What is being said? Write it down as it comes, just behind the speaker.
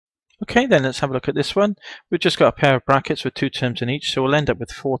Okay, then let's have a look at this one. We've just got a pair of brackets with two terms in each, so we'll end up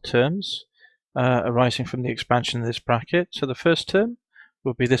with four terms arising from the expansion of this bracket. So the first term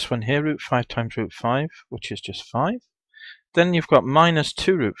will be this one here, root 5 times root 5, which is just 5. Then you've got minus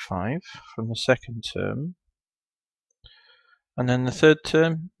 2 root 5 from the second term. And then the third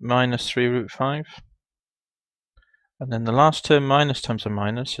term, minus 3 root 5. And then the last term, minus times a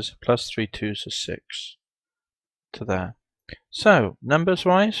minus, is a plus 3 2s is 6 to there. So, numbers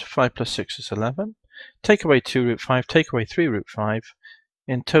wise, 5 plus 6 is 11. Take away 2 root 5, take away 3 root 5.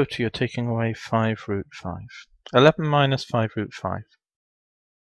 In total, you're taking away 5 root 5. 11 minus 5 root 5.